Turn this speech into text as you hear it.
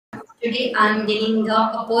Today I am getting the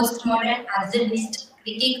postmodern absurdist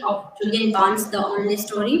critique of Julian Barnes' The Only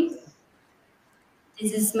Story.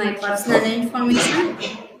 This is my personal information.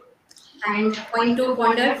 And point to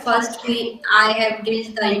ponder. First, I have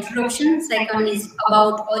did the introduction. Second is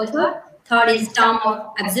about author. Third is term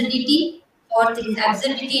of absurdity. Fourth is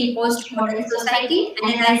absurdity in postmodern society,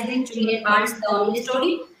 analyzing Julian Barnes' The Only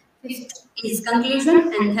Story. Fifth is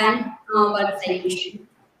conclusion, and then word citation.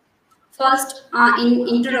 First, in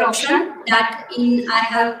introduction, that in I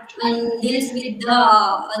have deals with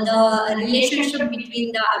the relationship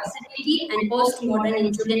between the absurdity and postmodern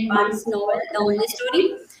in Julian Barnes' novel, The Only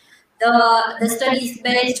Story. The study is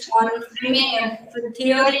based on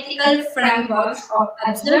theoretical frameworks of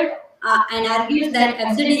absurd and argues that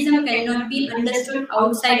absurdism cannot be understood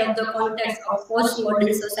outside of the context of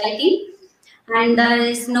postmodern society. And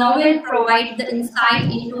this novel provides the insight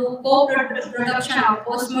into co-production of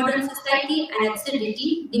postmodern society and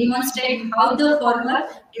absurdity, demonstrate how the former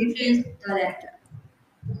influenced the latter.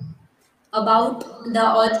 About the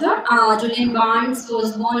author, Julian Barnes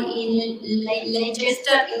was born in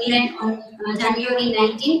Leicester, England on January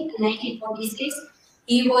 1946.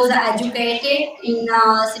 He was educated in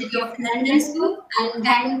City of London School and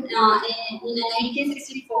then in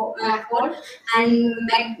 1964 and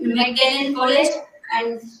Magdalen College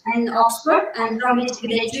and Oxford, and from which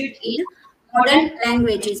graduate in modern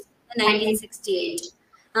languages in 1968.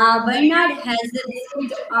 Bernard has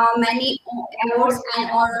received many awards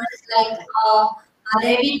and honors like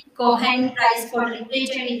David Cohen Prize for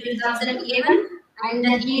Literature in 2011, and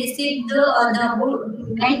he received the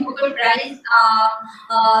Ben Booker Prize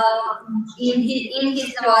in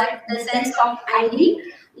his work The Sense of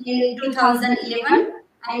Ending in 2011.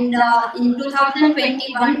 And in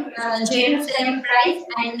 2021, Jerusalem Prize,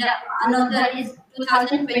 and another is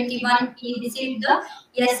 2021, he received the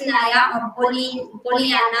Yesnaya or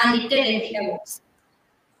Pollyanna Literary Awards.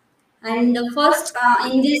 And the first,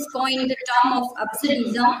 in this point, the term of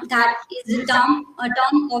absurdism, that is a term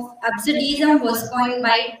of absurdism was coined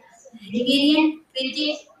by Hungarian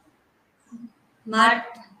critic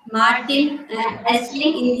Martin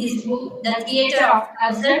Esling in his book The Theatre of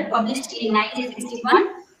Absurd, published in 1961.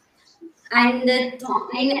 And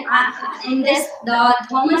in this, the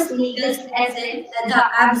Thomas Nigel's essay, The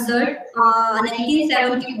Absurd,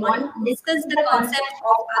 1971, discussed the concept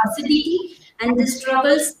of absurdity and the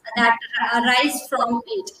struggles that arise from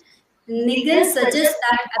it. Nigel suggests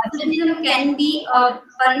that absurdism can be a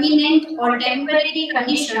permanent or temporary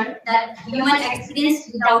condition that human experience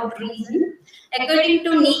without reason. According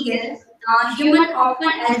to Nigel, humans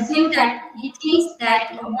often assume that he thinks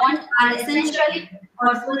that wants are essential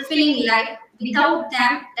or fulfilling life. Without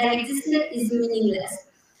them, their existence is meaningless.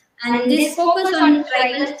 And this focus on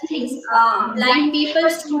trivial things blind people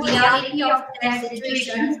to reality of their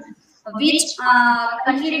situations, which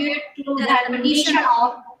contribute to the condition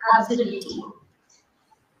of absurdity.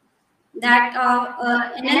 That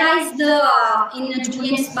analyze the in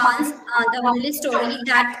Julian Barnes the only story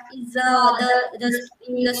that is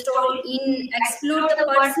in the story in explore the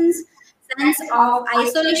person's sense of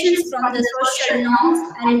isolation from the social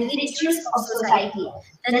norms and rituals of society.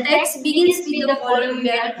 The text begins with the following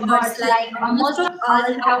words like most of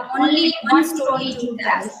us have only one story to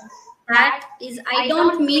tell. That is, I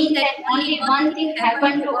don't mean that only one thing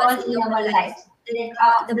happened to us in our lives.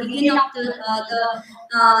 The beginning of the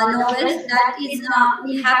novel, that is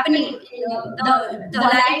happening. The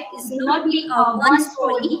life is not one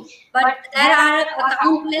story, but there are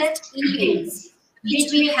countless events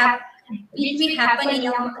which we happen in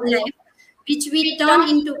our life, which we turn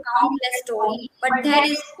into countless stories. But there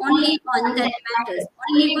is only one that matters.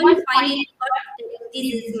 Only one final thought. This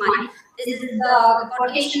is mine. This is the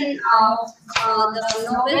quotation of the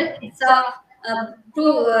novel. It's to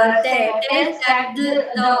tell that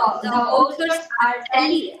the authors are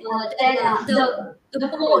telling the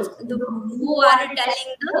poets who are telling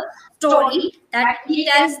the story, that he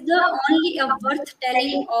tells the only a worth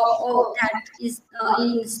telling of that is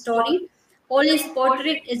in story. Police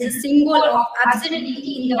portrait is a symbol of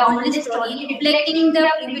absurdity in the only story, reflecting the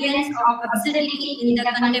prevalence of absurdity in the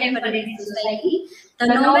contemporary society. The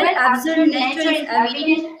novel Absurd Nature is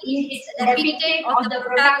evident in its depicted of the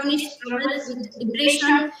protagonist struggles with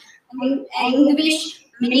depression, anguish,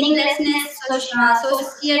 meaninglessness,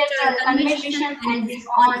 societal convention, and his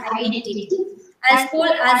own identity. As Paul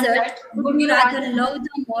Azert, would you rather love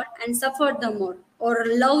the more and suffer the more, or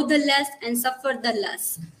love the less and suffer the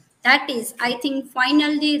less? That is, I think,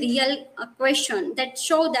 finally real question that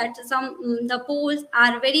show that the polls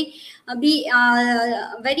are very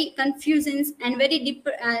very confusing and very deep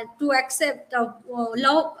to accept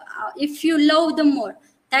love. If you love the more,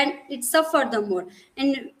 then it suffer the more.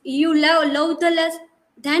 And you love the less,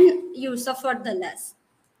 then you suffer the less.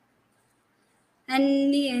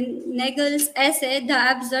 And Nagel's essay,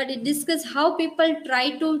 The Absurd, it discusses how people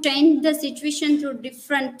try to change the situation through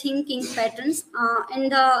different thinking patterns.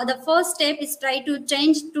 And the first step is try to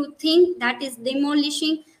change to think that is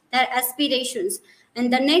demolishing their aspirations.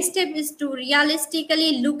 And the next step is to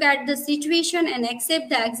realistically look at the situation and accept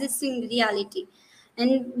the existing reality.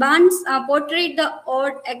 And Barnes portrayed the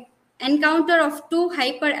odd encounter of two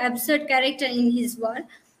hyper absurd characters in his work,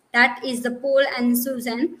 that is the Paul and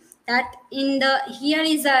Susan. That in the here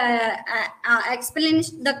is a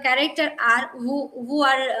explanation. The character are who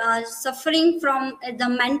are suffering from the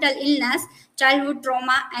mental illness, childhood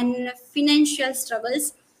trauma, and financial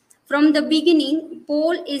struggles. From the beginning,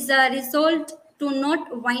 Paul is a result to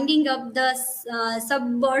not winding up the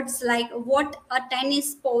suburbs like what a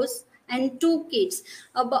tennis post and two kids.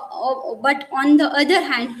 But on the other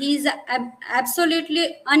hand, he is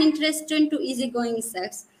absolutely uninterested to easygoing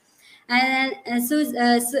sex. And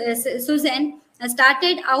Susan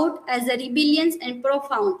started out as a rebellious and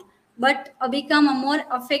profound, but become a more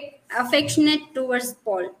affectionate towards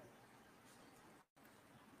Paul.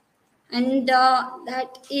 And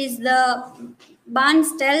that is the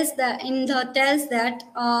Barnes tells that in the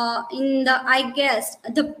I guess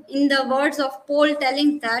the in the words of Paul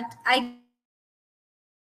telling that I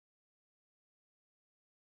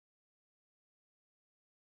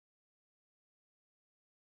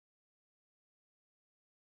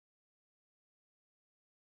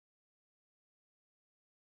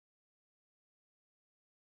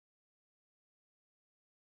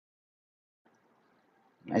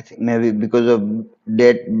I think maybe because of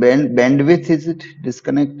that bandwidth, is it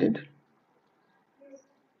disconnected?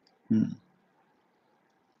 Hmm.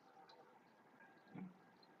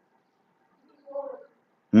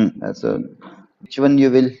 So, which one you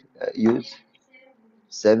will use?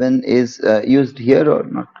 7 is used here or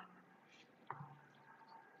not?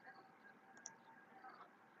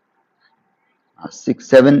 6,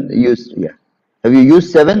 7 used, yeah. Have you used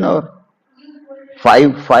 7 or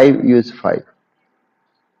 5? 5 use 5.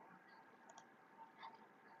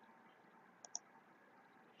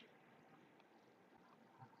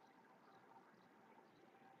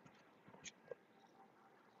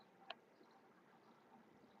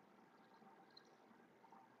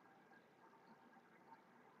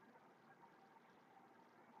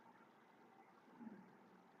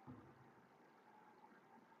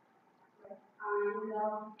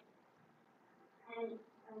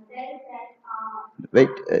 Wait,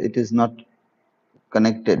 it is not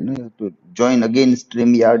connected. No? You have to join again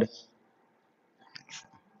StreamYard.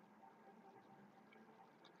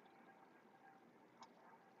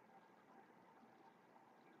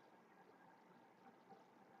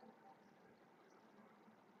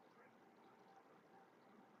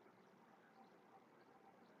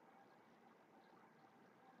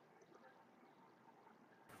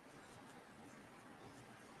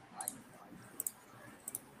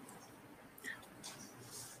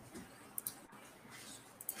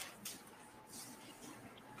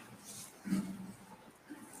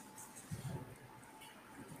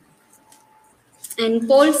 And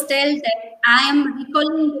Paul tells that I am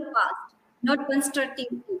recalling the past, not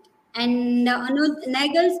constructing it. And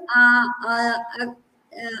Nagels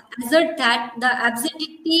assert that the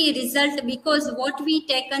absurdity result because what we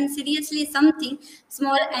taken seriously something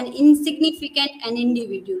small and insignificant and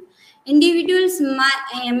individual. Individuals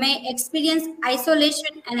may experience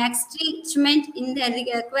isolation and estrangement in their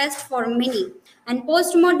request for meaning, and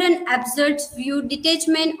postmodern absurds view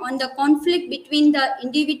detachment on the conflict between the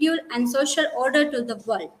individual and social order to the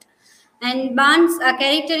world. And Barnes, a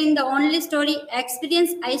character in the only story,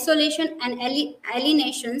 experience isolation and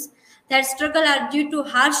alienations. Their struggle are due to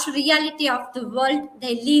harsh reality of the world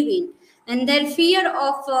they live in, and their fear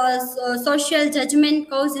of social judgment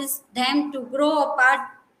causes them to grow apart.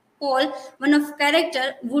 Paul, one of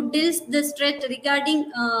character, who deals the threat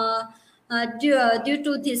regarding due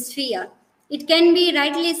to this fear. It can be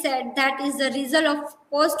rightly said that is the result of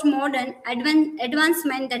postmodern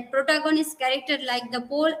advancement that protagonist characters like the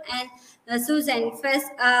Paul and Susan face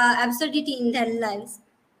absurdity in their lives.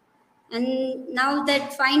 And now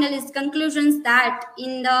that final is conclusions that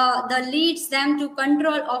in the leads them to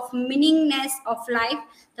control of meaningness of life.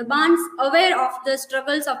 The Barnes aware of the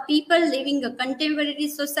struggles of people living a contemporary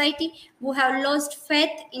society who have lost faith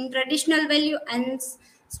in traditional value and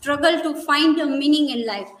struggle to find a meaning in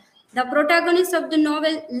life. The protagonist of the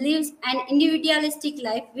novel lives an individualistic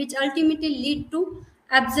life which ultimately lead to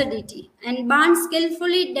absurdity. And Barnes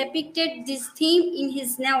skillfully depicted this theme in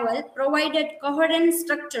his novel, provided coherent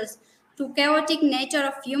structures to chaotic nature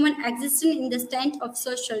of human existence in the state of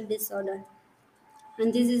social disorder.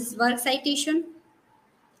 And this is work citation.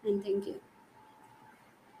 And thank you.